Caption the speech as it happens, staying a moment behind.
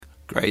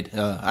Great.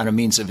 On a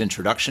means of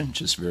introduction,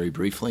 just very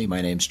briefly,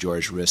 my name's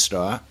George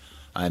Ristau.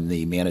 I'm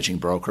the managing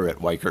broker at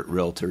Weichert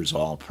Realtors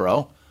All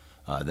Pro.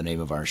 The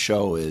name of our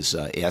show is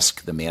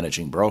Ask the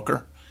Managing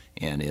Broker,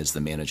 and as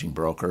the managing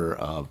broker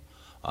of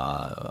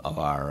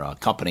our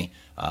company,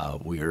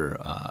 we're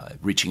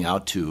reaching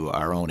out to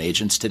our own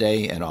agents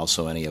today and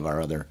also any of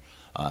our other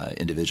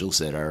individuals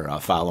that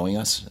are following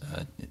us,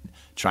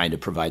 trying to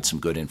provide some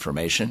good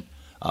information.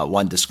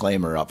 One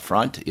disclaimer up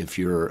front, if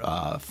you're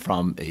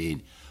from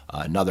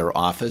another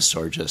office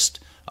or just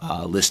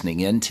listening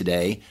in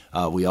today,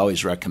 we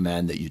always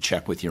recommend that you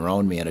check with your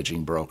own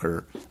managing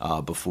broker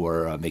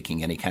before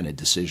making any kind of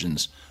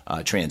decisions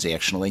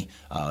transactionally.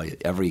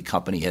 Every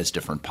company has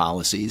different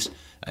policies,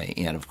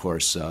 and of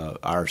course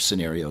our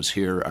scenarios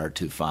here are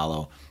to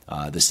follow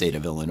the state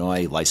of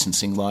Illinois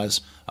licensing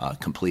laws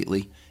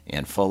completely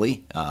and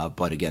fully,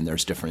 but again,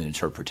 there's different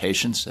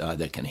interpretations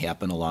that can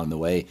happen along the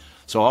way.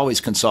 So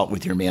always consult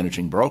with your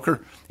managing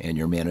broker, and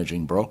your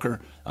managing broker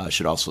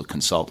should also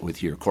consult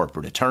with your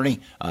corporate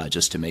attorney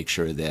just to make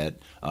sure that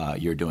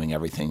you're doing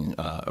everything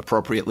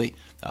appropriately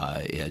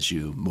as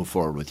you move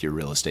forward with your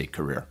real estate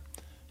career.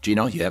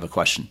 Gino, you have a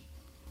question?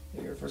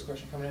 Your first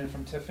question coming in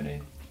from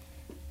Tiffany.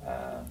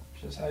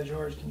 She says, hi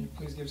George, can you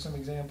please give some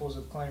examples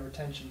of client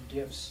retention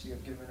gifts you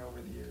have given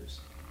over the years?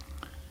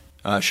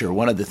 Sure.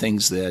 One of the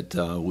things that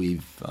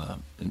we've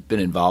been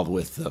involved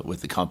with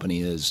the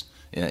company is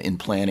in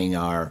planning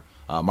our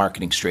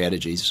marketing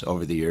strategies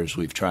over the years.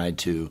 We've tried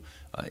to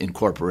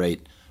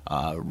incorporate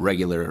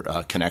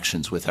regular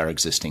connections with our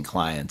existing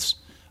clients.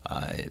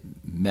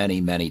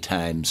 Many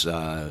times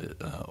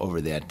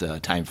over that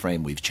time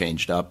frame, we've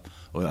changed up.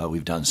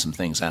 We've done some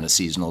things on a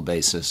seasonal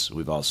basis.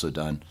 We've also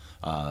done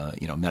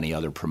many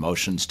other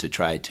promotions to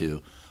try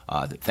to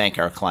thank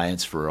our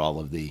clients for all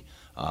of the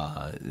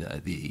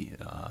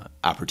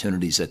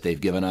opportunities that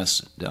they've given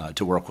us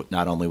to work with,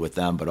 not only with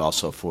them, but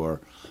also for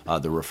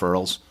the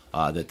referrals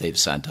that they've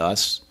sent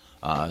us.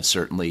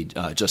 Certainly,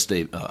 just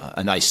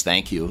a nice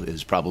thank you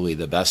is probably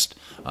the best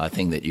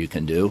thing that you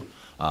can do.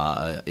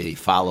 A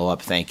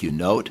follow-up thank you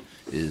note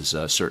is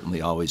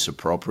certainly always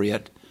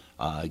appropriate.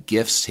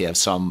 Gifts have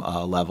some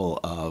level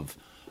of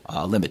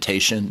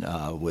limitation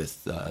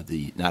with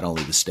not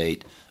only the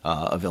state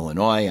of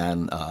Illinois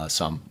on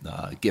some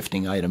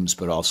gifting items,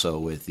 but also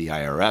with the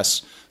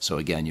IRS. So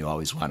again, you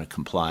always want to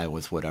comply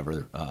with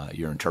whatever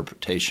your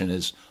interpretation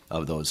is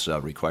of those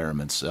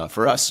requirements.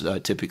 For us,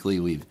 typically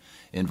we've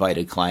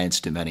invited clients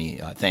to many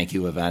thank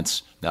you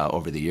events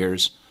over the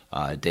years.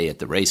 Day at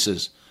the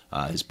Races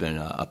has been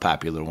a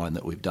popular one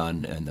that we've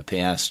done in the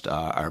past.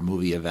 Our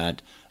movie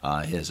event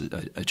has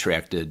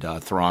attracted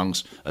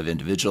throngs of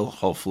individuals,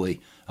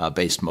 hopefully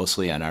based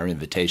mostly on our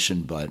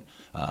invitation, but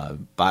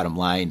bottom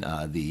line,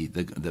 the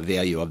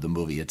value of the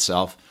movie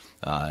itself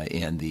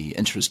and the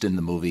interest in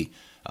the movie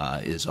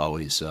is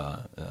always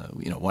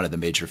one of the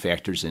major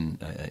factors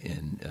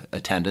in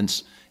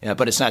attendance.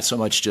 But it's not so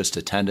much just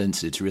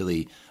attendance; it's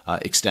really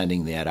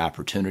extending that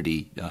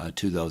opportunity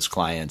to those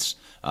clients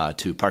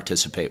to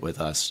participate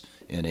with us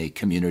in a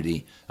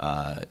community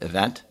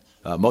event.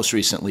 Most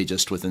recently,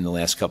 just within the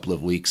last couple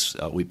of weeks,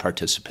 we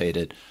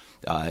participated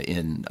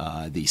in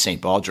the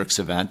St. Baldrick's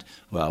event,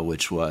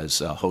 which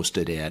was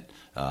hosted at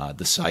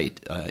the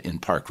site in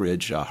Park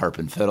Ridge, Harp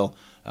and Fiddle,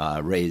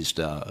 raised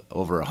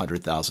over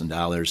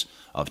 $100,000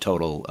 of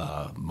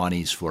total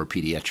monies for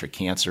pediatric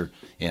cancer,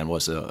 and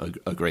was a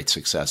great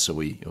success. So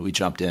we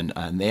jumped in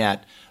on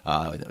that,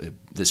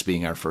 this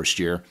being our first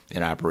year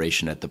in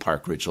operation at the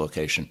Park Ridge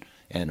location,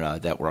 and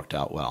that worked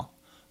out well.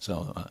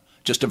 So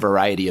just a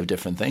variety of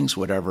different things,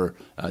 whatever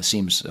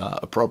seems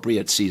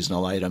appropriate,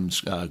 seasonal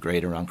items,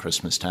 great around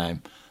Christmas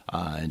time,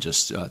 and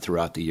just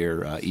throughout the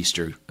year,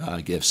 Easter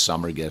gifts,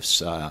 summer gifts,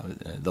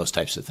 those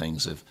types of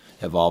things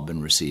have all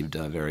been received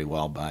very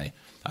well by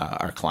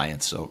our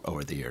clients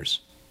over the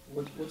years.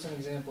 What's an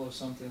example of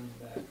something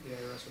that the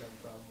IRS would have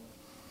a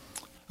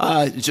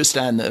problem with? Just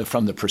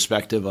from the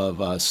perspective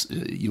of us,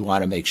 you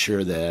want to make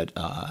sure that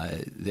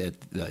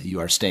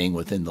you are staying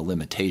within the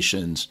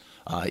limitations.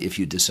 If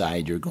you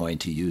decide you're going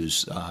to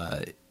use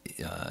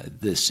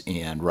this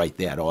and write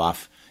that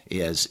off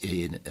as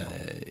an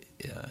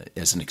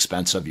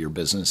expense of your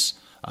business,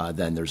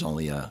 then there's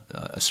only a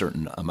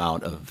certain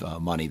amount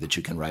of money that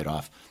you can write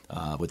off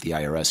with the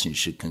IRS, and you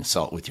should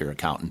consult with your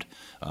accountant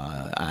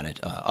on it.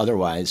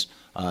 Otherwise,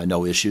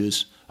 no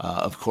issues.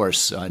 Of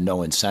course,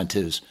 no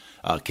incentives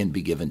can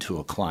be given to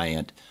a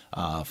client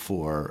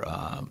for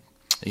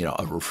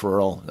a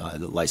referral.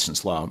 The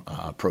license law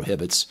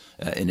prohibits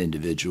an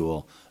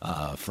individual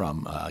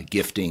from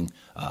gifting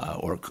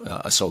or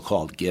a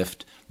so-called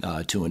gift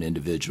to an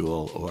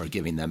individual, or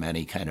giving them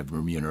any kind of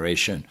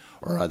remuneration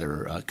or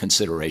other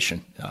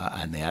consideration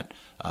on that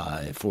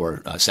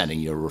for sending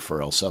you a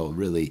referral. So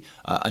really,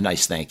 a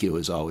nice thank you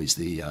is always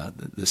the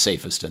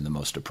safest and the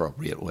most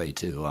appropriate way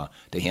to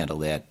handle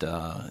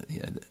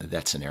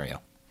that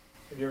scenario.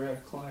 Have you ever had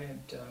a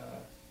client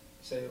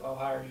say, I'll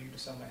hire you to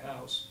sell my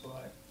house,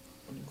 but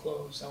when you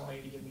close, I want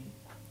you to give me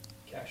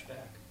cash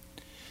back?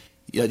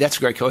 Yeah, that's a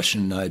great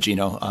question,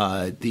 Gino.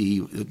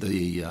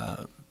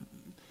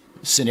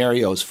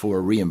 scenarios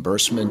for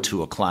reimbursement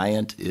to a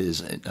client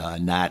is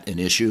not an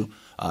issue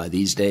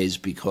these days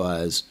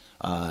because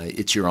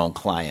it's your own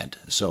client.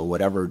 So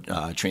whatever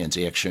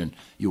transaction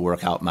you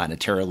work out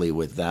monetarily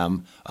with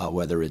them,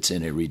 whether it's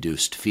in a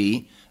reduced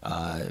fee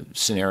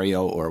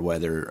scenario or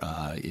whether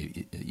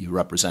you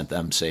represent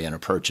them, say, in a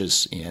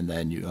purchase, and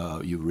then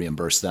you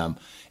reimburse them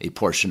a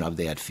portion of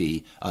that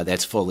fee,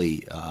 that's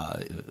fully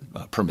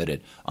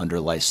permitted under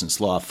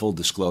licensed law. Full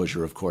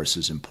disclosure, of course,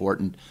 is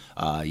important.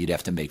 You'd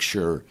have to make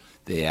sure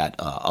that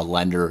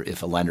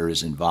if a lender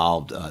is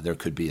involved, there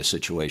could be a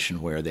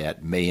situation where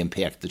that may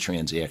impact the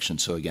transaction.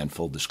 So again,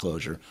 full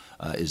disclosure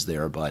is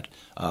there. But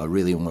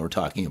really, when we're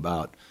talking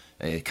about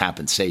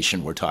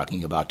compensation, we're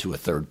talking about to a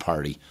third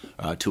party,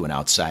 to an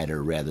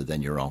outsider rather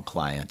than your own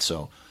client.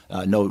 So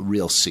no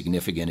real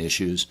significant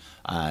issues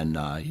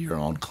on your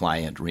own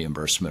client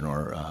reimbursement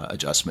or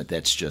adjustment.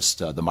 That's just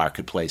the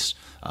marketplace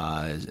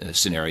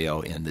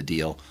scenario, and the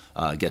deal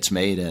gets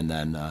made, and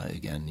then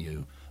again,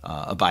 you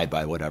abide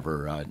by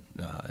whatever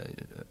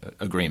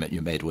agreement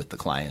you made with the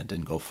client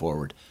and go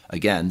forward.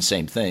 Again,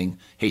 same thing.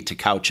 Hate to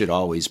couch it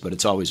always, but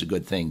it's always a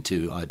good thing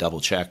to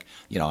double check,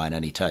 on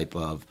any type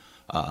of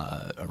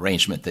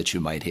arrangement that you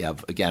might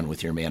have, again,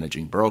 with your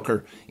managing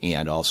broker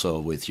and also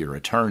with your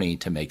attorney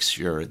to make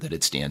sure that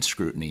it stands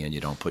scrutiny and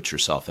you don't put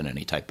yourself in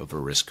any type of a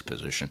risk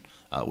position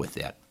with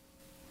that.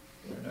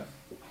 Fair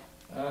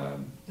enough.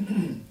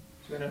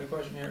 So another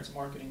question here. It's a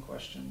marketing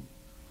question.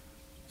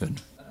 Good.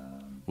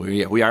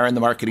 We are in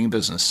the marketing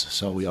business,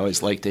 so we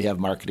always like to have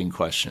marketing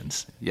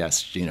questions.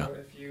 Yes, Gino. So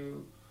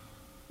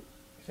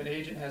if an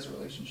agent has a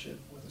relationship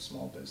with a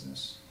small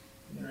business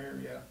in their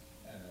area,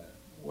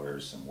 what are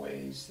some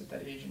ways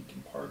that agent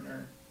can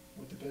partner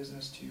with the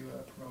business to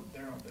promote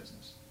their own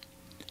business?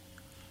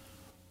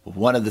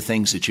 One of the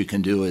things that you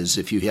can do is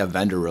if you have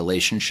vendor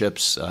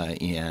relationships,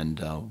 and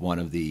one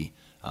of the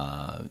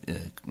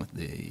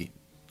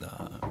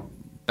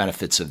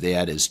benefits of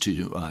that is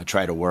to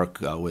try to work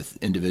with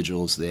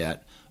individuals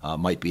that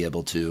might be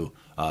able to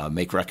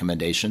make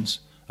recommendations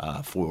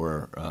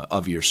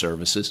of your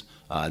services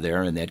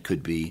there, and that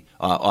could be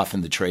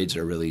often the trades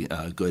are really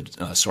a good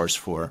source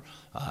for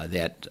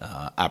that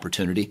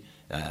opportunity,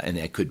 and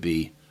that could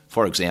be,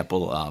 for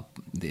example,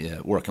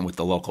 working with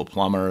the local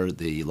plumber,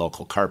 the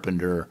local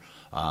carpenter,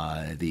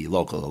 the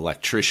local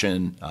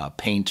electrician,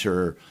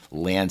 painter,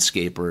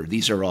 landscaper.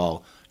 These are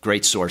all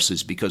great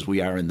sources because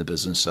we are in the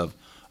business of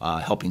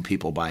helping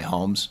people buy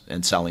homes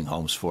and selling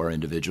homes for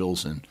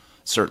individuals, and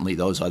certainly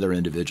those other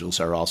individuals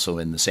are also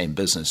in the same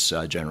business,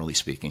 generally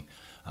speaking.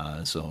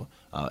 So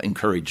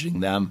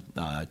encouraging them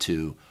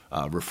to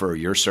refer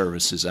your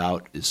services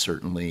out is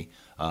certainly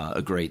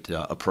a great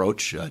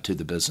approach to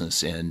the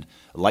business. And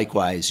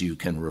likewise, you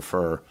can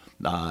refer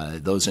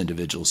those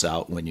individuals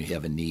out when you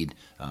have a need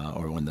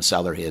or when the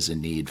seller has a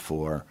need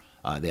for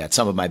that.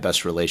 Some of my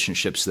best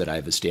relationships that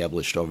I've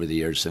established over the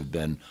years have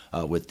been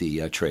with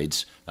the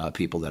trades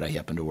people that I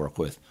happen to work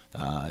with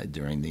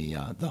during the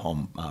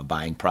home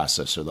buying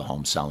process or the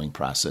home selling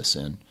process.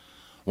 And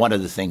one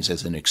of the things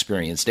as an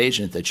experienced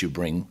agent that you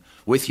bring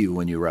with you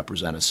when you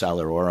represent a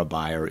seller or a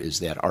buyer is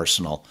that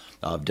arsenal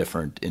of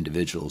different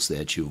individuals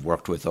that you've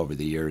worked with over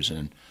the years,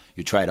 and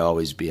you try to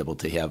always be able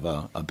to have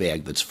a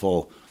bag that's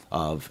full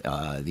of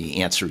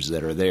the answers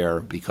that are there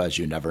because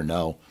you never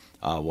know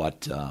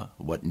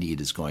what need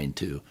is going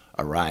to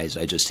arise.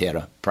 I just had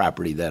a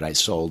property that I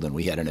sold, and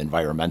we had an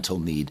environmental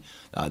need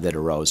that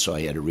arose, so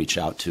I had to reach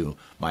out to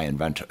my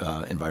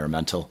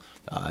environmental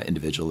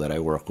individual that I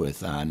work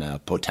with on a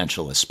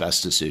potential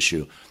asbestos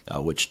issue,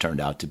 which turned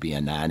out to be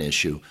a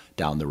non-issue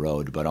down the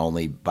road. But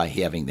only by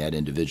having that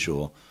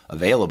individual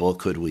available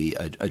could we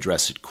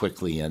address it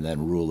quickly and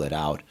then rule it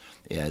out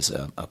as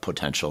a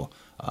potential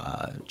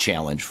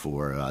challenge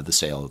for the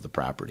sale of the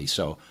property.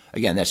 So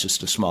again, that's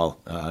just a small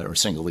or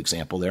single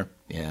example there.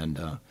 And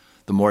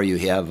the more you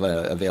have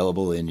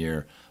available in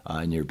your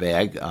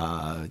bag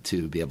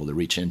to be able to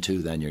reach into,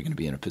 then you're going to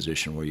be in a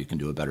position where you can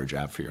do a better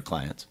job for your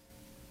clients.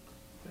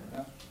 Fair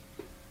enough.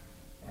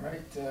 All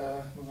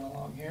right, moving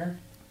along here.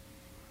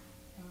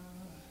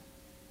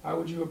 How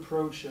would you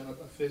approach a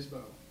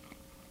FSBO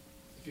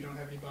if you don't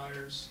have any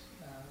buyers?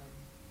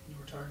 You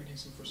were targeting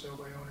some for sale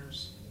by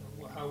owners.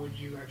 How would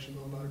you actually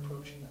go about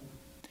approaching them?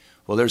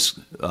 Well, there's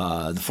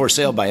the for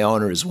sale by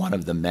owner is one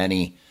of the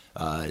many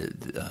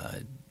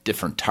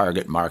different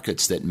target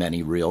markets that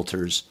many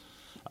realtors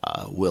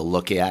will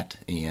look at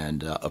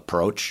and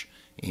approach.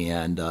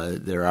 And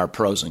there are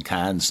pros and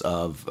cons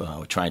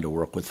of trying to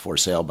work with for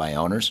sale by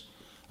owners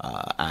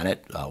on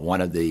it.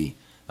 One of the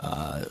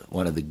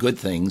good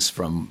things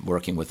from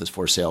working with this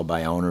for sale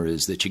by owner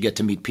is that you get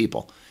to meet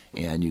people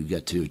and you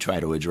get to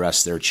try to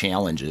address their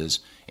challenges,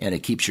 and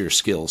it keeps your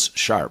skills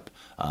sharp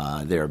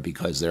there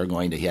because they're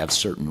going to have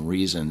certain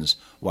reasons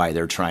why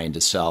they're trying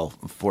to sell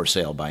for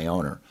sale by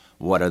owner.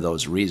 What are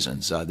those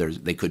reasons?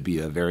 They could be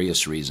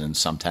various reasons.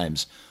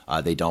 Sometimes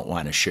they don't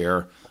want to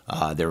share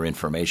their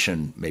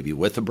information maybe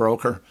with a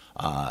broker.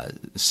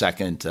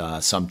 Second,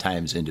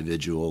 sometimes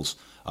individuals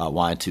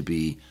want to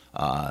be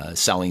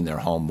selling their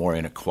home more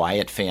in a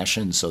quiet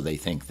fashion, so they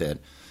think that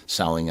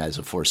selling as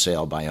a for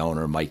sale by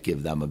owner might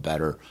give them a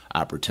better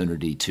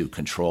opportunity to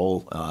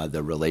control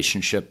the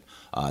relationship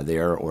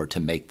there or to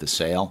make the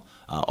sale.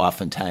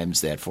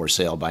 Oftentimes that for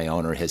sale by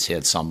owner has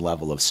had some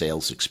level of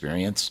sales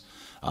experience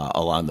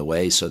along the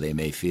way, so they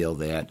may feel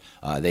that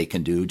they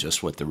can do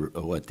just what the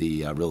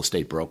real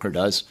estate broker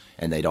does,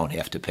 and they don't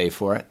have to pay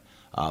for it.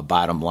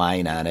 Bottom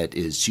line on it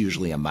is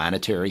usually a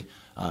monetary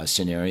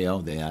scenario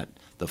that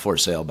the for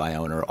sale by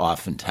owner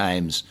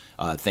oftentimes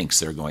thinks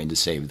they're going to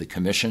save the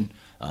commission.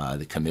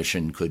 The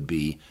commission could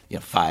be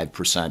 5%,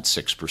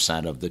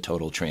 6% of the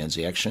total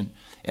transaction.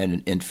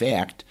 And in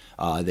fact,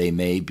 they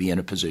may be in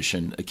a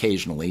position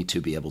occasionally to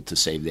be able to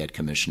save that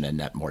commission and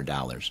net more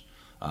dollars.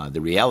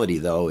 The reality,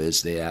 though,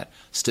 is that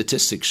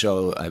statistics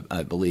show,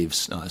 I believe,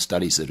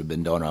 studies that have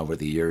been done over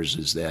the years,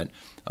 is that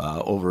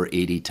over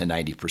 80 to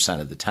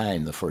 90% of the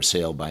time, the for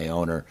sale by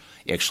owner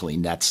actually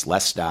nets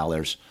less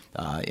dollars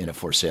in a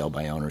for sale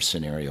by owner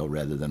scenario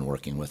rather than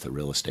working with a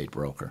real estate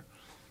broker.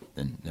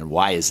 And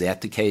why is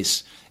that the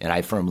case? And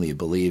I firmly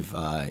believe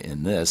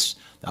in this.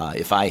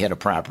 If I had a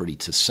property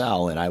to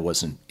sell and I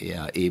wasn't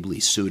ably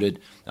suited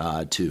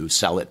to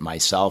sell it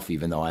myself,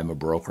 even though I'm a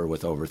broker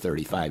with over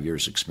 35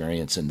 years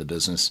experience in the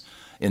business,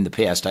 in the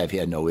past I've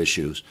had no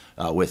issues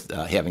with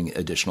having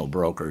additional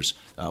brokers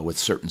with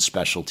certain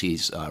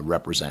specialties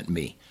represent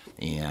me.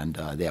 And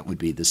that would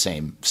be the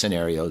same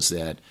scenarios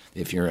that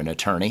if you're an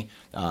attorney,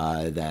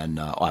 then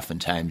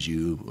oftentimes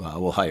you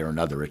will hire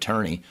another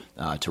attorney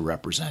to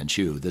represent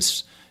you.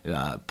 This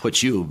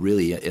puts you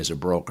really as a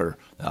broker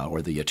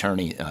or the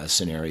attorney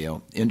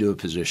scenario into a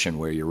position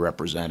where you're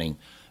representing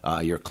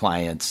your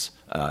client's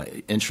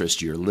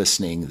interest. You're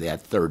listening.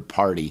 That third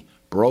party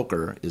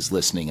broker is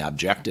listening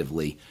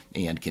objectively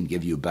and can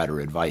give you better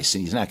advice.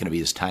 And he's not going to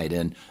be as tied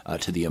in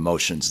to the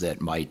emotions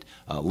that might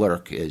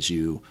lurk as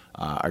you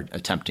are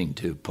attempting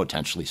to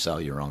potentially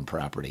sell your own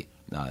property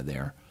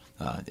there.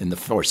 In the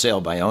for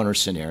sale by owner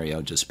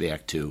scenario, just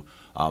back to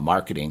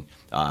marketing,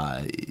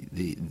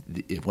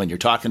 when you're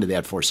talking to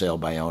that for sale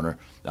by owner,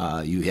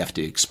 you have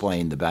to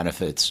explain the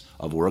benefits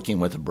of working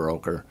with a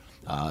broker,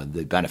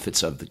 the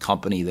benefits of the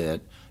company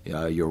that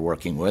you're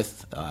working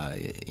with,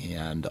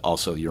 and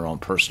also your own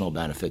personal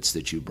benefits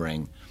that you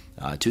bring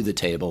to the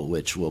table,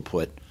 which will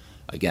put,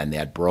 again,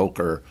 that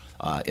broker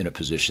in a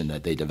position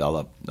that they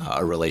develop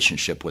a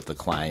relationship with the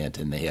client,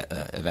 and they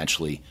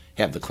eventually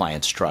have the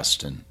client's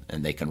trust, and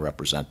they can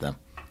represent them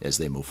as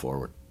they move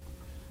forward.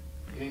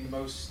 I think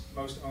most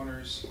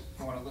owners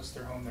who want to list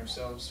their home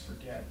themselves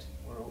forget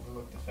or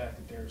overlook the fact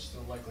that they're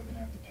still likely going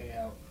to have to pay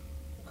out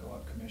a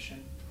co-op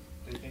commission.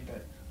 They think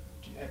that,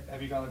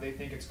 they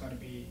think it's going to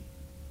be,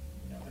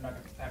 they're not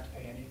going to have to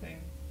pay anything.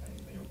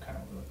 They kind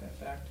of overlook that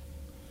fact.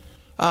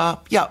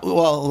 Yeah,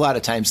 well, a lot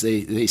of times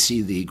they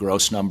see the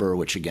gross number,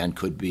 which again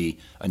could be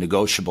a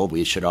negotiable.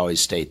 We should always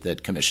state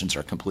that commissions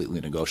are completely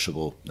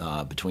negotiable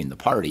between the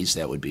parties.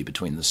 That would be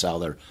between the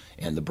seller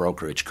and the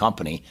brokerage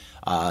company.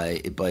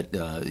 But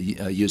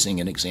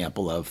using an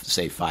example of,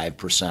 say,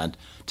 5%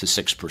 to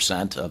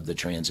 6% of the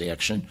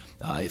transaction,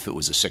 if it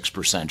was a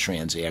 6%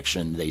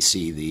 transaction, they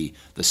see the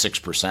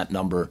 6%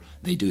 number,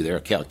 they do their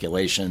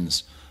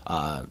calculations.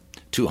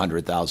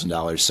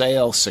 $200,000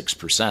 sale,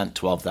 6%,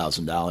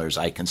 $12,000.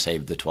 I can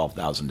save the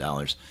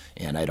 $12,000,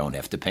 and I don't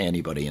have to pay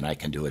anybody, and I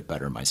can do it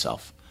better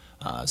myself.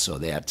 So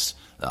that's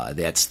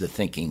the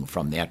thinking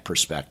from that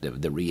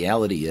perspective. The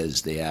reality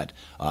is that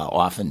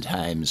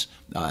oftentimes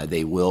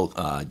they will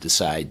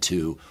decide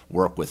to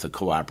work with a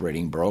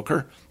cooperating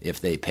broker. If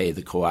they pay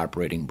the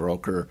cooperating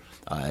broker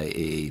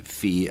a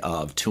fee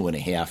of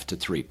 2.5% to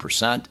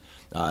 3%,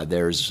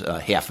 there's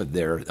half of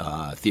their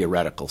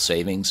theoretical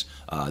savings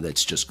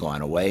that's just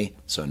gone away.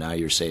 So now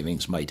your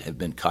savings might have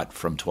been cut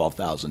from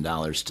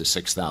 $12,000 to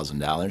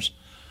 $6,000.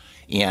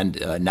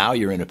 And now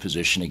you're in a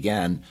position,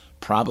 again,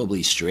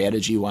 probably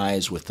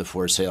strategy-wise with the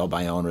for sale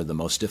by owner, the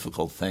most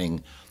difficult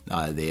thing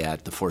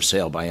that the for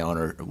sale by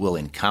owner will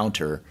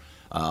encounter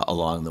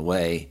along the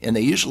way. And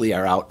they usually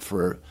are out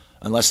for,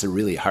 unless they're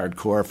really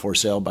hardcore for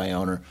sale by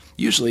owner,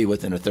 usually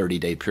within a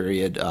 30-day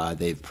period,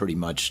 they've pretty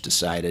much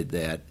decided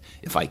that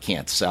if I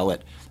can't sell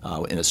it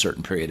in a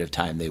certain period of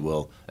time, they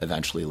will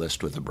eventually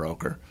list with a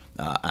broker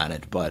on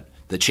it. But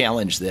the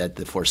challenge that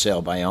the for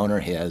sale by owner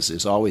has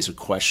is always a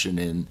question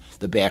in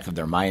the back of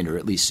their mind, or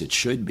at least it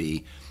should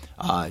be,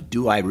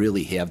 do I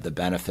really have the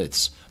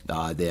benefits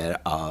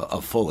that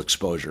of full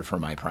exposure for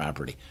my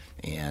property?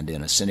 And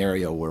in a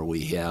scenario where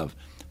we have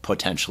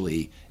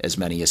potentially as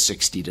many as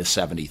 60 to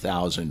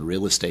 70,000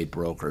 real estate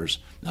brokers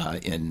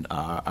in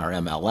our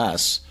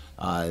MLS,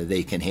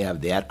 they can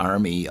have that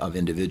army of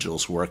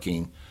individuals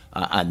working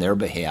on their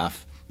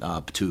behalf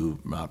to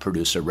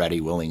produce a ready,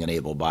 willing, and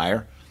able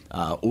buyer.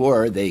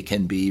 or they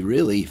can be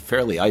really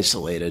fairly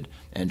isolated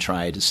and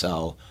try to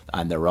sell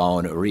on their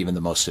own, or even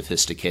the most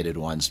sophisticated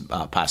ones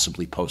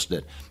possibly post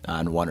it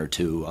on one or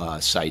two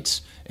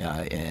sites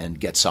and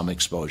get some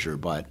exposure.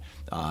 But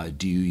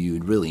do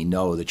you really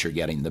know that you're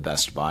getting the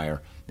best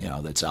buyer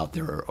that's out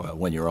there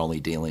when you're only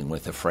dealing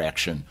with a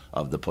fraction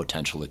of the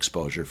potential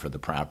exposure for the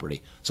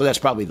property? So that's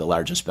probably the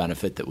largest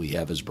benefit that we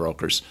have as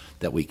brokers,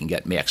 that we can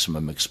get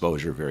maximum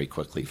exposure very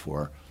quickly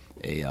for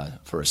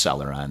a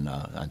seller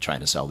on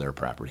trying to sell their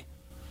property.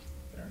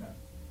 Fair enough.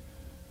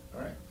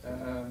 All right.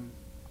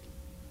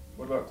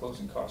 What about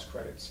closing cost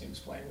credits? Can you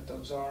explain what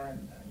those are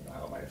and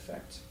how it might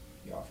affect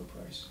the offer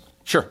price?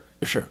 Sure.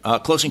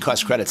 Closing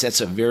cost credits,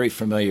 that's a very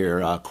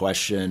familiar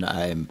question.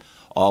 I'm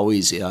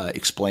always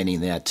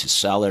explaining that to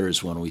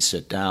sellers when we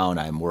sit down.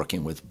 I'm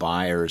working with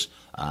buyers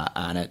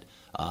on it.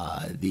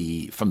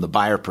 From the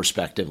buyer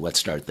perspective, let's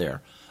start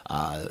there.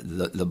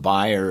 The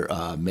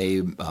buyer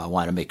may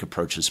want to make a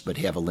purchase but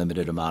have a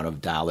limited amount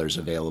of dollars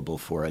available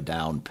for a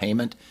down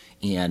payment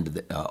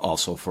and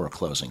also for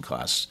closing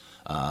costs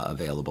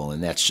available.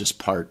 And that's just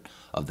part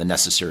of the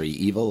necessary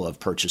evil of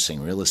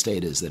purchasing real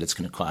estate, is that it's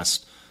going to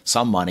cost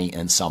some money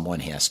and someone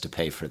has to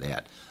pay for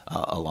that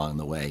along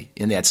the way.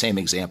 In that same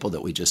example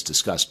that we just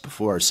discussed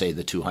before, say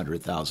the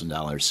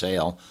 $200,000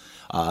 sale,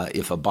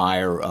 if a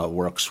buyer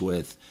works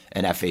with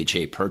an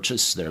FHA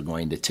purchase, they're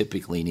going to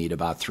typically need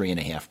about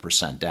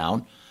 3.5%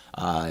 down,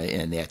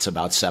 and that's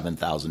about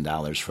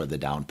 $7,000 for the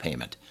down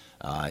payment.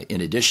 In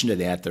addition to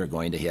that, they're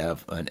going to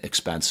have an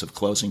expense of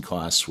closing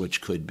costs,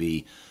 which could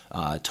be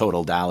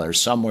total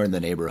dollars somewhere in the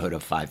neighborhood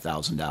of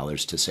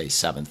 $5,000 to say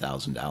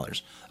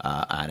 $7,000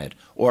 on it,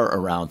 or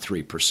around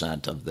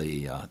 3% of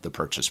the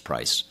purchase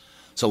price.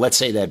 So let's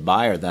say that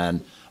buyer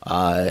then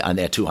on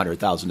that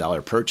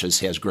 $200,000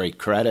 purchase has great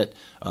credit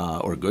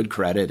or good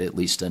credit, at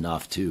least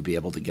enough to be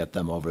able to get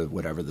them over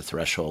whatever the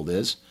threshold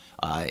is.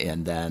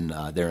 And then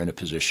they're in a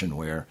position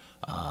where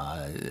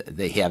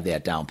they have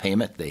that down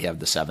payment. They have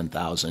the $7,000,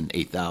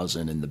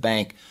 $8,000 in the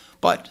bank,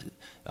 but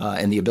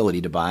and the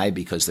ability to buy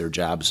because their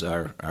jobs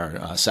are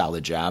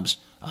solid jobs.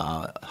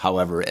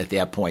 However, at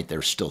that point,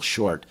 they're still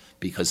short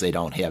because they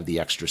don't have the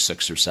extra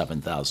 $6,000 or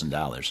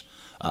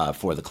 $7,000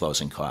 for the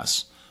closing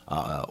costs.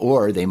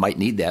 Or they might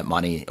need that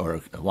money or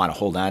want to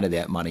hold on to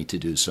that money to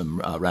do some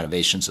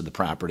renovations of the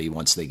property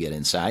once they get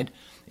inside.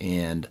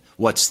 And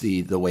what's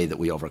the way that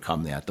we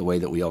overcome that? The way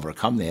that we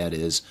overcome that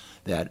is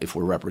that if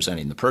we're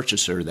representing the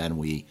purchaser, then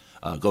we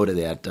go to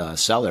that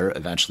seller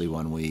eventually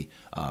when we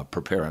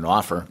prepare an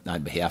offer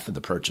on behalf of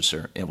the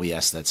purchaser, and we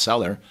ask that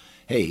seller,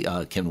 hey,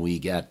 can we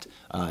get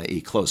a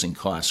closing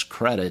cost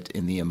credit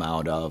in the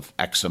amount of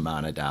X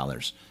amount of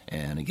dollars?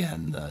 And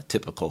again, the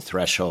typical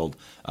threshold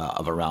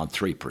of around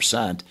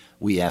 3%,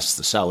 we ask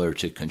the seller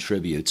to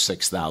contribute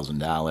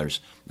 $6,000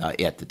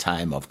 at the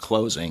time of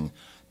closing,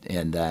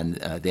 and then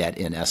that,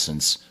 in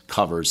essence,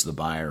 covers the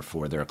buyer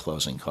for their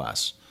closing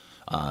costs.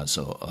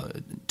 So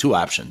two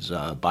options.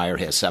 Buyer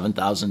has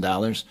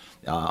 $7,000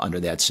 under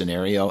that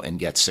scenario and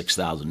gets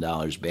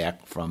 $6,000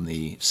 back from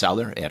the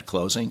seller at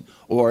closing,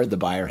 or the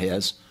buyer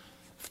has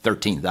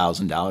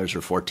 $13,000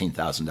 or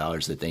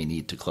 $14,000 that they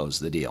need to close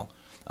the deal.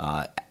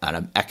 On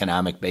an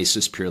economic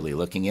basis, purely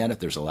looking at it,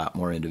 there's a lot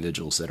more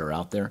individuals that are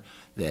out there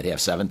that have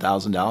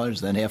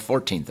 $7,000 than have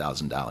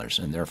 $14,000,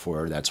 and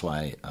therefore that's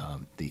why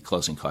the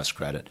closing cost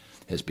credit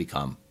has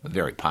become a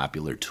very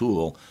popular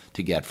tool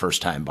to get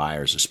first-time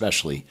buyers,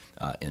 especially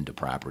into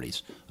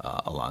properties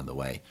along the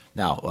way.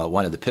 Now,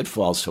 one of the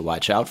pitfalls to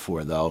watch out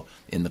for, though,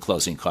 in the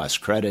closing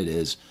cost credit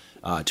is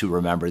to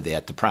remember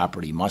that the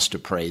property must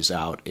appraise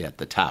out at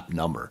the top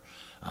number.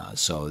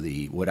 So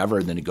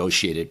whatever the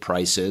negotiated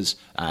price is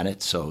on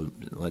it, so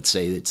let's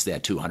say it's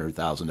that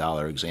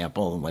 $200,000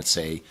 example, and let's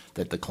say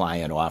that the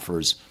client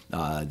offers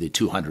the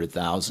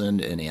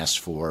 $200,000 and asks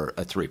for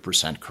a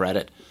 3%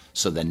 credit.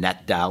 So the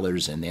net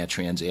dollars in that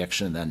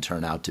transaction then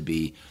turn out to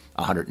be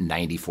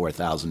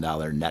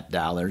 $194,000 net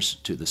dollars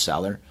to the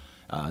seller.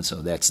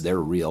 So that's their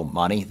real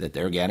money that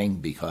they're getting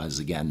because,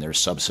 again, they're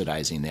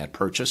subsidizing that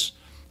purchase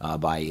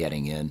by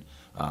adding in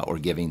or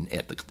giving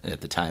at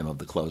the time of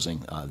the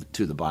closing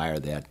to the buyer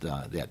that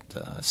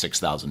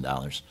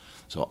 $6,000.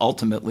 So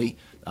ultimately,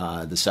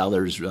 the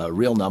seller's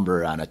real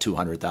number on a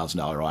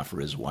 $200,000 offer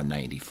is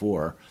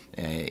 $194,000,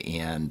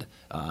 and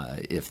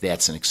if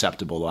that's an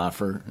acceptable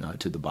offer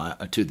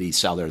to the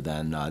seller,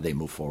 then they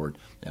move forward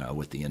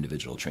with the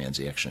individual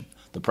transaction.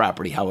 The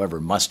property, however,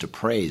 must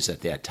appraise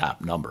at that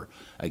top number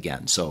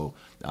again. So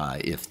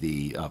if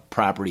the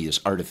property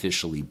is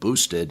artificially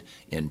boosted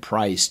in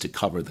price to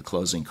cover the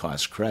closing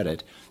cost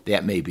credit,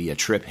 that may be a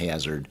trip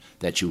hazard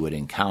that you would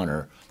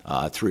encounter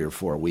 3 or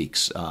 4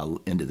 weeks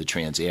into the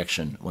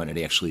transaction when it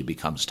actually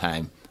becomes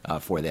time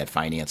for that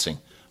financing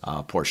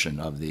portion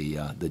of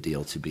the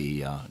deal to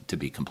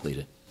be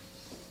completed.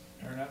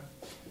 Fair enough.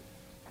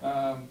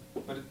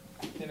 But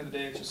at the end of the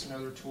day, it's just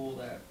another tool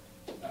that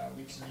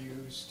we can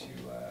use to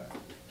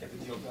get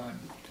the deal done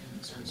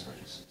in certain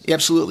circumstances.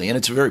 Absolutely, and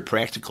it's a very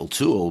practical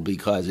tool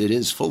because it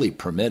is fully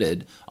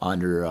permitted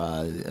under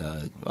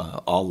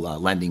all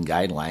lending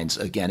guidelines.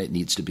 Again, it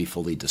needs to be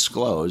fully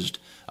disclosed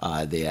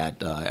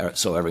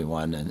so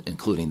everyone,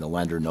 including the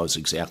lender, knows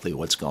exactly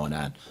what's going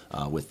on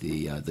with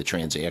the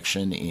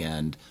transaction,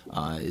 and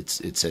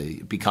it's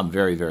become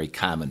very, very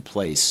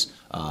commonplace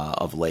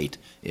of late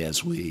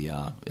as we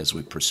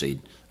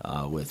proceed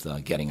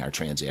with getting our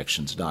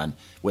transactions done,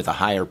 with a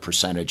higher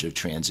percentage of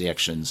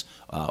transactions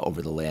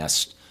over the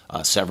last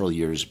several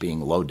years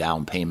being low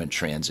down payment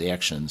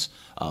transactions.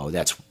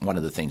 That's one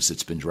of the things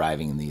that's been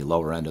driving the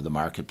lower end of the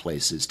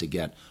marketplace, is to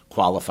get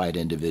qualified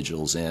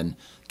individuals in,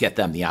 get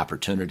them the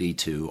opportunity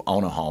to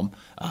own a home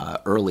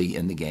early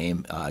in the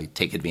game,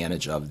 take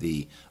advantage of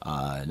the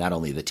not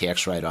only the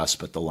tax write-offs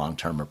but the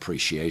long-term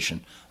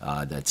appreciation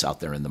that's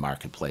out there in the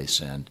marketplace.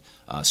 And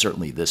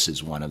certainly this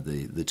is one of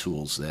the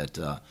tools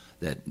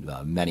that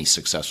many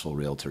successful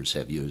realtors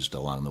have used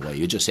along the way.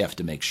 You just have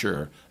to make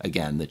sure,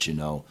 again, that you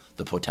know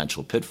the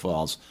potential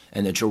pitfalls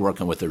and that you're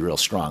working with a real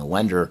strong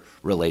lender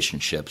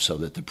relationship so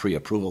that the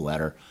pre-approval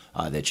letter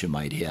that you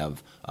might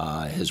have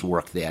has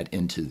worked that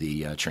into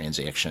the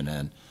transaction,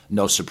 and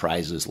no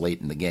surprises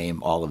late in the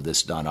game, all of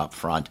this done up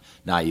front.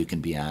 Now you can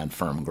be on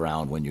firm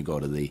ground when you go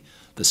to the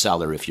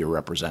seller if you're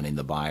representing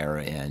the buyer,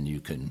 and you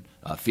can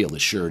feel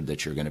assured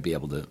that you're going to be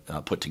able to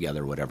put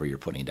together whatever you're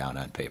putting down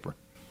on paper.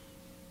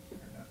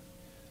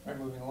 All right,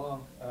 moving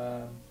along.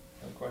 Another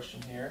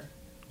question here.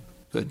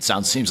 Good.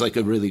 Seems like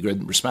a really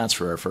good response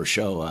for our first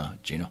show,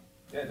 Gino.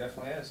 Yeah, it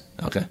definitely is.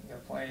 Okay.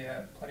 We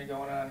got plenty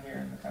going on here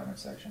in the comment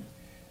section.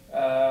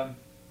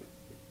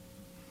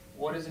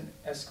 What is an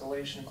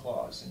escalation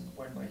clause, and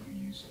when might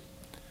you use it?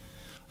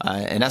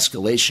 An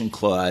escalation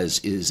clause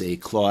is a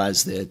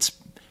clause that's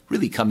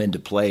really come into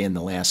play in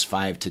the last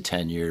 5 to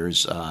 10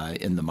 years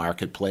in the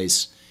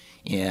marketplace.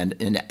 And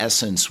in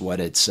essence,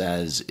 what it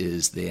says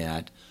is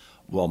that,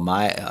 well,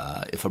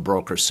 if a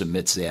broker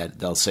submits that,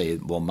 they'll say,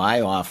 well,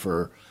 my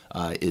offer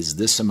is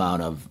this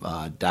amount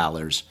of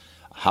dollars.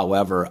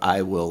 However,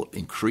 I will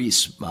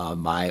increase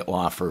my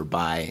offer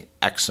by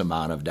X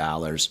amount of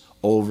dollars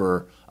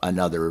over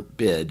another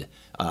bid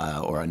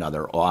or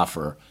another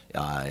offer,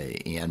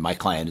 and my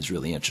client is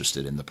really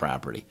interested in the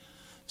property.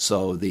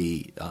 So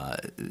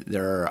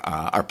there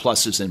are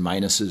pluses and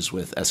minuses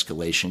with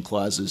escalation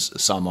clauses.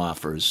 Some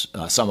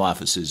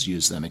offices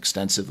use them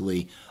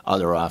extensively.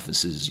 Other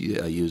offices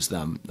use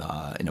them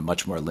in a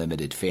much more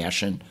limited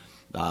fashion.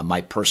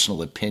 My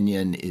personal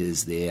opinion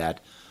is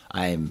that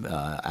I'm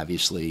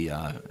obviously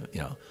an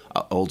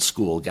old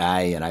school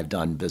guy, and I've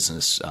done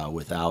business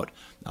without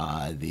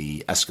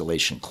the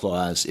escalation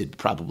clause. It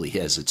probably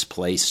has its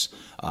place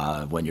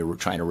when you're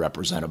trying to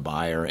represent a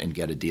buyer and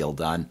get a deal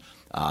done.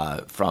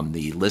 From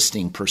the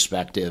listing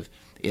perspective,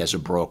 as a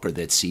broker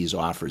that sees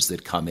offers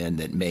that come in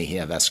that may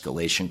have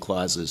escalation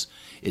clauses,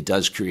 it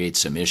does create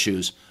some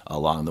issues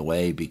along the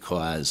way,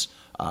 because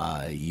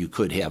you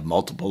could have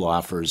multiple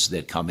offers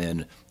that come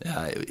in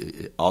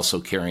also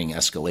carrying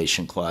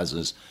escalation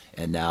clauses,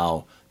 and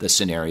now the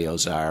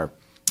scenarios are,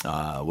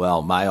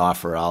 well, my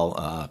offer,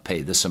 I'll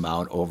pay this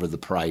amount over the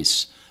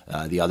price.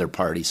 The other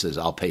party says,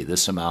 I'll pay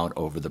this amount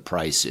over the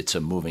price. It's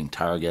a moving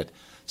target,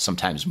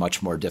 sometimes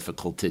much more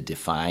difficult to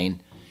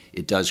define.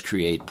 It does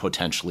create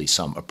potentially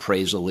some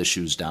appraisal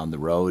issues down the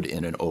road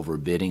in an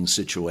overbidding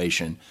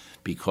situation,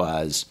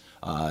 because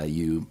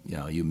you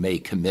may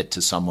commit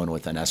to someone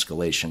with an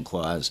escalation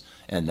clause,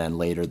 and then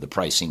later the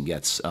pricing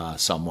gets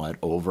somewhat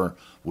over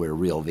where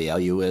real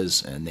value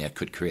is, and that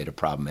could create a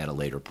problem at a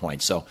later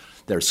point. So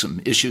there's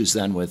some issues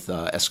then with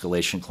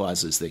escalation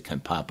clauses that can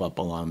pop up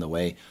along the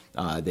way.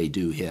 They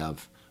do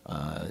have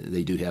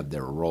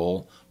their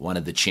role. One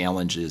of the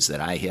challenges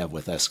that I have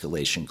with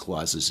escalation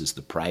clauses is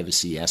the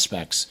privacy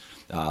aspects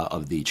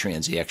of the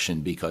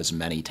transaction, because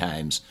many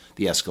times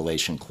the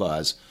escalation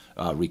clause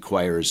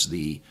requires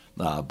the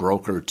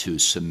broker to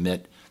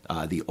submit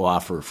the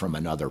offer from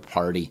another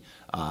party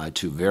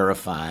to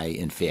verify,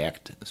 in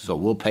fact, so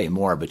we'll pay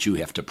more, but you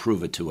have to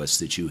prove it to us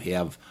that you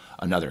have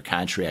another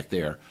contract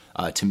there.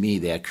 To me,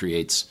 that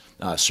creates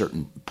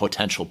certain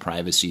potential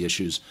privacy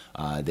issues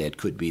that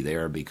could be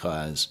there,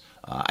 because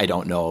I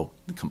don't know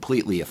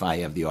completely if I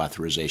have the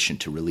authorization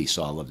to release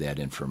all of that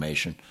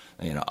information,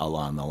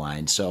 along the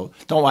line. So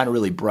don't want to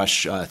really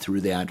brush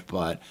through that,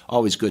 but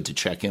always good to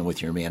check in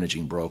with your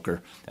managing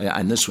broker.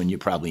 On this one, you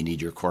probably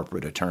need your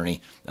corporate attorney's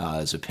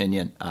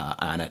opinion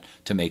on it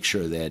to make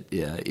sure that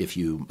if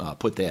you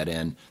put that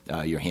in,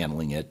 you're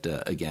handling it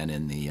again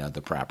in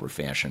the proper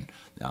fashion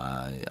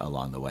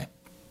along the way.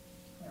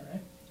 All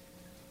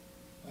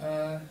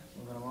right.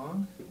 Moving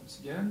along once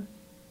again.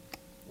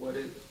 What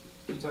is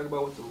Can you talk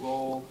about what the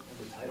role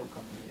of the title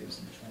company is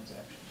in the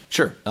transaction?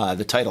 Sure.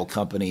 The title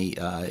company,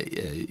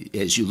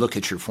 as you look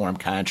at your form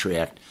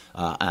contract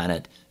on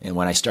it, and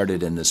when I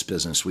started in this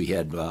business, we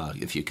had,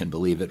 if you can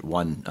believe it,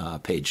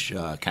 one-page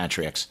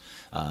contracts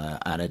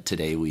on it.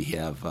 Today we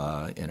have,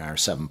 in our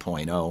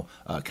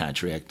 7.0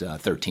 contract,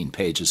 13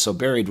 pages. So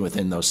buried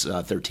within those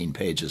 13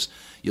 pages,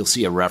 you'll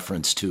see a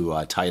reference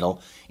to title,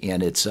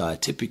 and it's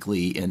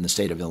typically in the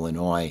state of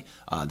Illinois,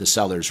 the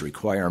seller's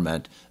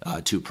requirement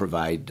to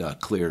provide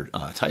clear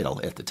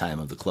title at the time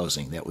of the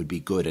closing. That would be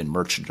good and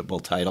merchantable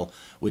title,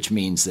 which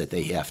means that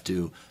they have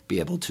to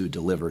be able to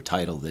deliver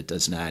title that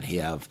does not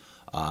have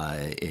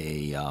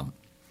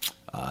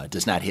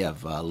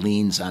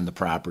liens on the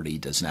property,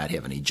 does not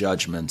have any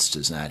judgments,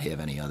 does not have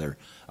any other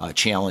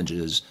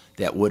challenges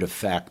that would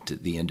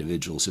affect the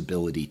individual's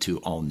ability to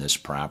own this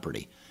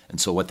property.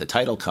 And so what the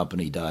title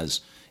company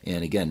does,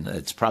 and again,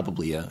 it's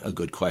probably a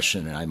good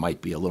question, and I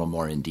might be a little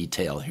more in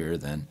detail here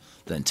than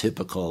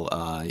typical,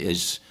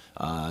 is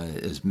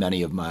as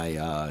many of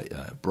my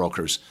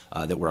brokers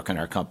that work in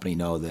our company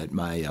know that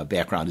my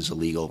background is a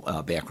legal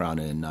background,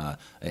 and I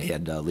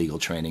had legal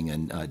training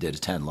and did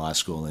attend law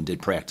school and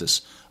did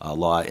practice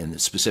law,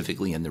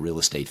 specifically in the real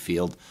estate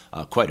field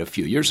quite a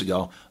few years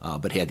ago,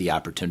 but had the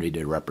opportunity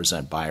to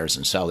represent buyers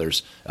and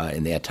sellers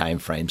in that time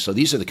frame. So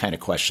these are the kind of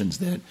questions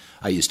that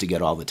I used to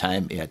get all the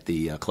time at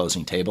the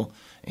closing table.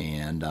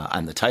 And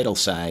on the title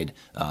side,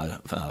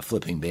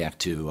 flipping back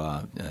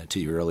to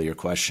your earlier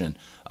question,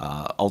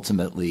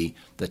 ultimately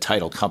the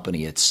title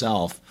company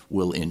itself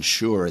will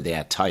insure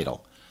that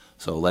title.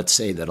 So let's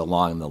say that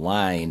along the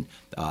line,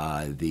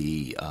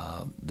 the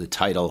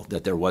title,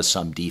 that there was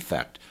some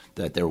defect,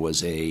 that there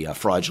was a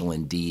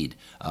fraudulent deed,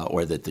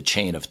 or that the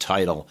chain of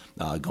title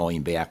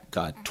going back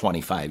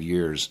 25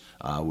 years,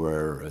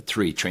 where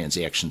 3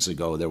 transactions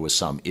ago there was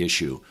some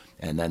issue,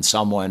 and then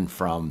someone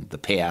from the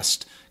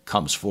past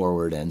comes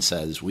forward and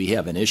says, we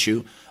have an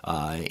issue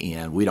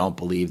and we don't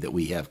believe that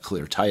we have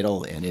clear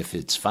title, and if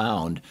it's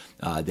found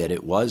that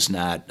it was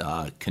not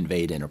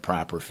conveyed in a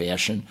proper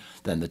fashion,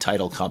 then the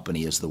title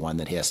company is the one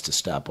that has to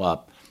step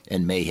up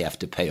and may have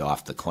to pay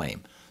off the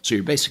claim. So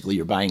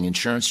you're buying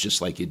insurance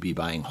just like you'd be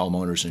buying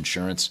homeowners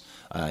insurance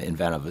in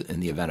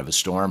the event of a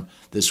storm.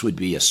 This would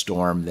be a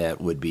storm that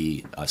would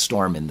be a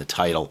storm in the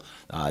title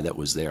that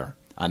was there.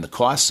 On the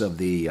costs of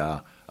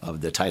the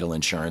title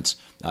insurance,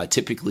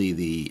 typically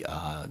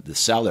the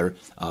seller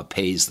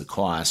pays the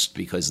cost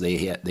because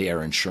they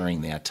are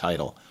insuring that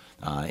title,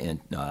 and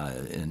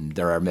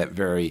there are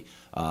very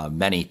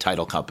many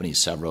title companies,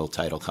 several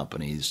title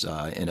companies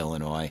in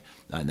Illinois,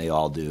 and they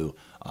all do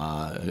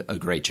a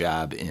great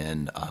job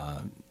in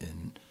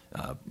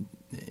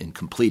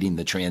completing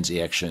the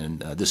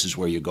transaction. This is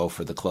where you go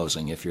for the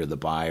closing. If you're the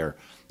buyer,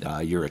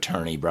 your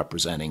attorney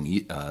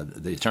representing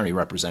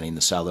the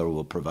seller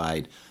will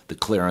provide the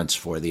clearance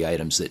for the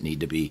items that need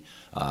to be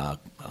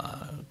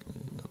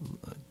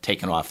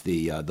taken off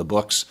the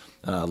books,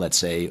 let's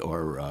say,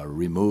 or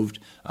removed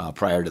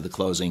prior to the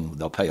closing.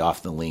 They'll pay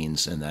off the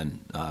liens and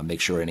then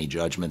make sure any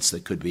judgments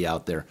that could be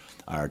out there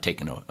are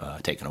taken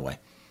away.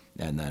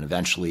 And then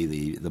eventually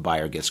the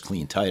buyer gets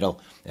clean title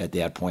at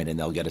that point, and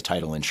they'll get a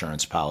title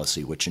insurance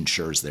policy which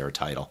insures their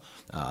title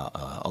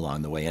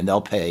along the way. And they'll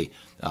pay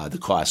the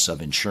costs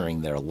of insuring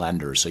their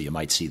lender. So you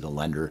might see the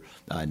lender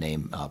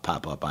name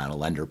pop up on a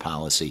lender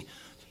policy.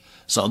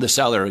 So the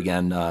seller,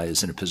 again,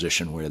 is in a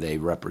position where they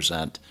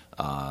represent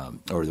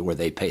or where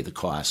they pay the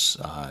costs.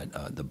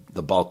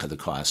 The bulk of the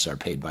costs are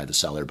paid by the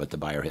seller, but the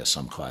buyer has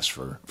some costs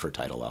for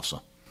title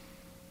also.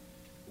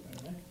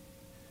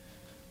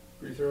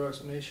 Pretty thorough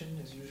explanation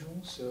as usual.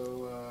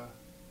 So,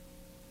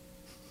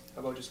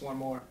 how about just one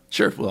more?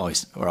 Sure,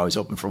 we're always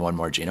open for one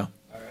more, Gino.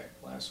 All right,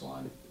 last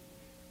one.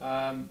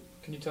 Can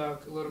you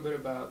talk a little bit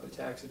about the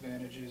tax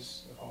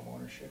advantages of home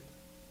ownership?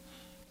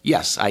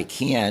 Yes, I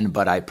can,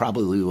 but I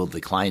probably will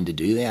decline to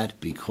do that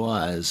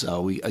because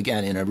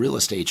again, in a real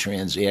estate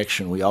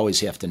transaction, we always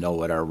have to know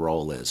what our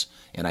role is.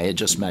 And I had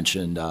just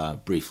mentioned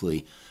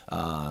briefly,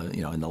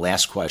 in the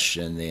last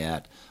question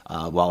that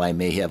while I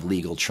may have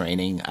legal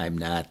training, I'm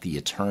not the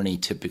attorney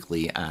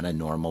typically on a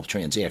normal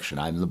transaction.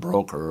 I'm the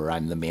broker, or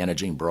I'm the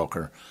managing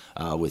broker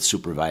with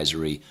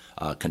supervisory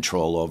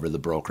control over the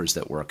brokers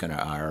that work in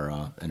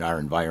our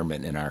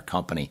environment, in our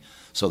company.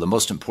 So the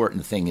most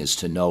important thing is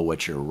to know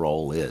what your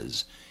role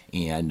is.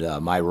 And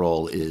my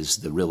role is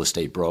the real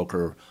estate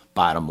broker.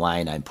 Bottom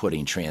line, I'm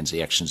putting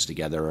transactions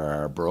together, or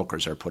our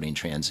brokers are putting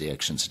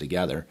transactions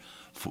together,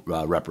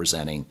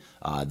 representing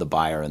the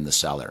buyer and the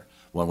seller.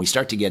 When we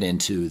start to get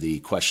into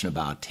the question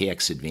about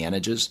tax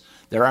advantages,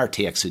 there are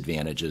tax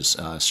advantages,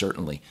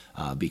 certainly,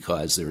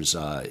 because there's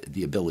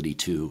the ability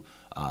to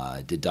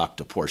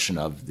deduct a portion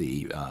of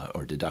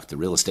or deduct the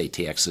real estate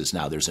taxes.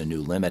 Now there's a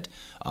new limit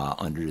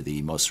under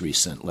the most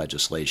recent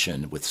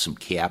legislation with some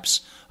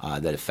caps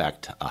that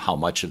affect how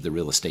much of the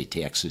real estate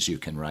taxes you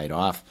can write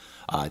off.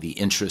 The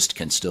interest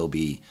can still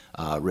be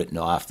written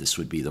off. This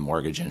would be the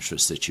mortgage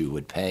interest that you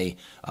would pay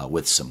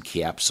with some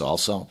caps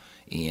also.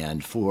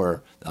 And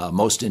for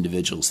most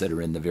individuals that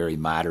are in the very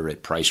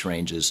moderate price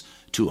ranges,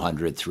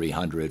 $200,000,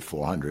 $300,000,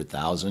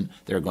 $400,000,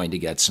 they're going to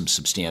get some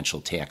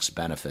substantial tax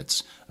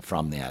benefits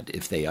from that.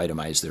 If they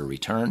itemize their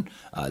return,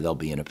 they'll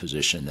be in a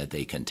position that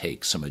they can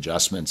take some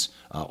adjustments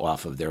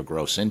off of their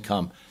gross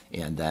income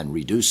and then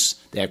reduce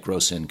that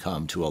gross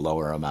income to a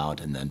lower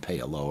amount and then pay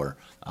a lower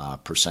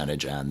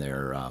percentage on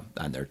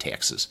their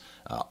taxes.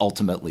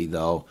 Ultimately,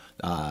 though,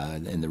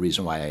 and the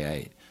reason why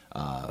I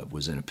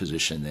was in a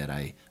position that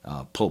I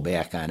pull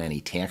back on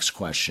any tax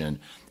question.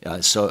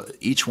 So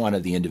each one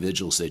of the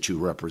individuals that you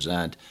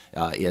represent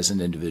as an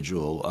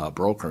individual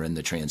broker in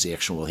the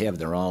transaction will have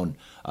their own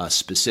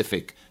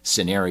specific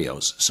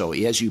scenarios. So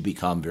as you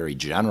become very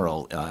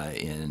general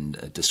in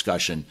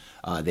discussion,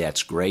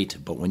 that's great.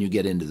 But when you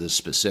get into the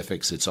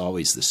specifics, it's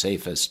always the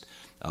safest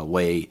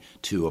way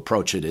to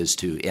approach it is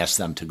to ask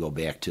them to go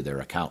back to their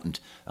accountant,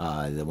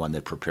 the one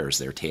that prepares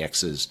their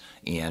taxes,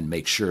 and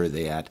make sure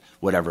that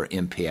whatever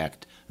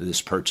impact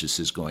this purchase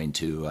is going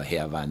to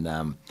have on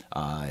them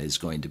is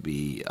going to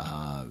be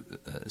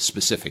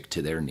specific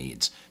to their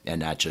needs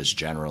and not just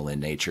general in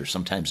nature.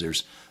 Sometimes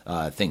there's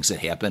things that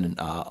happen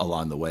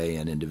along the way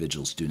and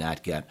individuals do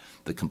not get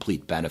the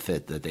complete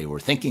benefit that they were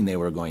thinking they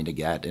were going to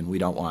get, and we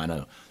don't want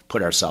to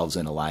put ourselves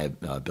in a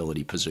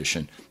liability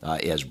position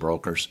as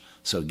brokers.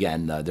 So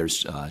again,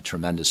 there's a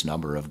tremendous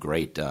number of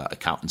great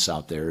accountants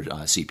out there,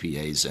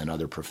 CPAs and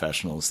other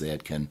professionals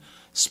that can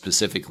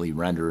specifically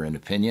render an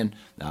opinion,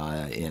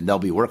 and they'll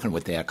be working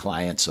with that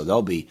client, so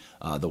they'll be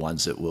the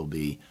ones that will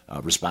be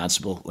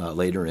responsible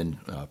later in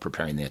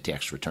preparing that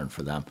tax return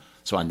for them.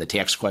 So on the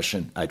tax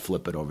question, I'd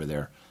flip it over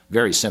there.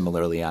 Very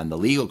similarly, on the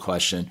legal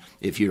question,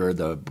 if you're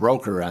the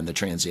broker on the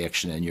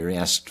transaction and you're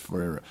asked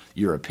for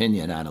your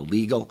opinion on a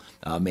legal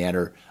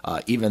matter,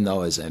 even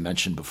though, as I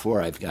mentioned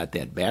before, I've got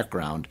that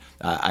background,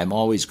 I'm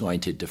always going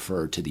to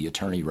defer to the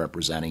attorney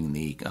representing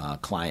the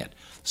client.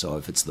 So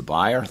if it's the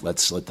buyer,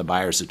 let's let the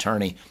buyer's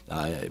attorney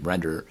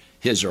render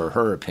his or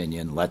her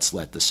opinion. Let's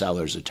let the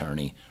seller's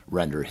attorney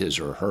render his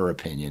or her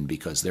opinion,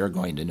 because they're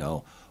going to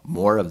know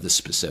more of the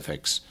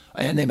specifics,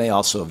 and they may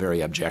also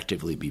very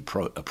objectively be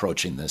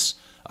approaching this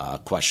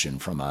question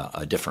from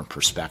a different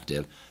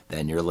perspective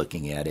than you're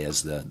looking at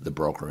as the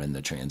broker in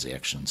the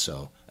transaction.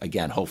 So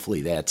again,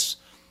 hopefully that's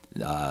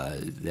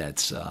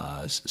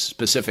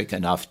specific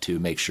enough to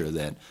make sure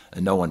that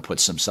no one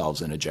puts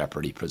themselves in a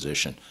jeopardy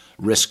position.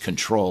 Risk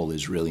control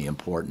is really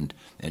important,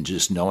 and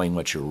just knowing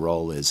what your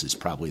role is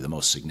probably the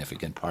most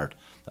significant part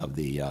of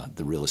the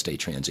real estate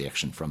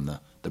transaction from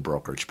the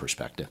brokerage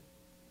perspective.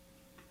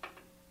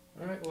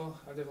 All right, well,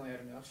 I definitely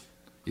had enough.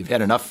 You've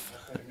had enough?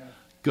 I've had enough.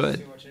 Good.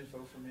 Too much info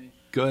for me.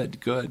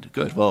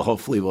 Good. Well,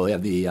 hopefully we'll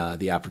have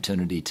the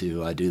opportunity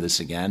to do this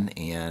again.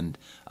 And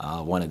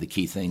one of the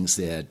key things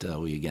that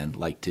we again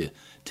like to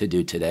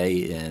do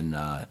today and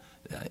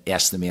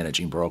ask the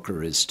managing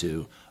broker is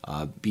to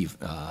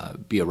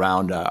be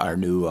around our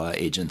new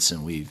agents,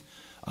 and we've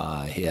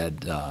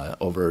had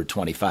over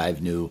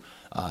 25 new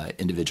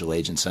individual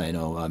agents. I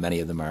know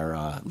many of them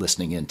are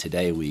listening in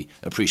today. We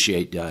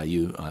appreciate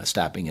you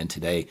stopping in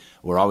today.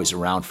 We're always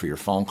around for your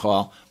phone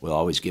call. We'll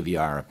always give you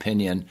our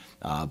opinion.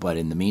 But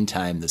in the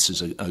meantime, this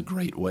is a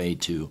great way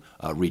to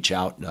reach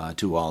out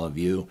to all of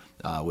you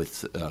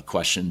with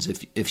questions.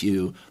 If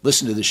you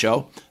listen to the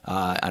show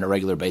on a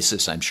regular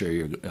basis, I'm sure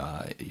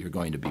you're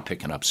going to be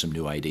picking up some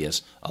new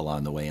ideas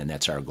along the way, and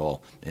that's our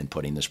goal in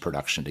putting this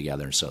production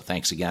together. So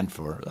thanks again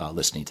for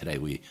listening today.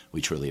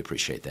 We truly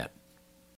appreciate that.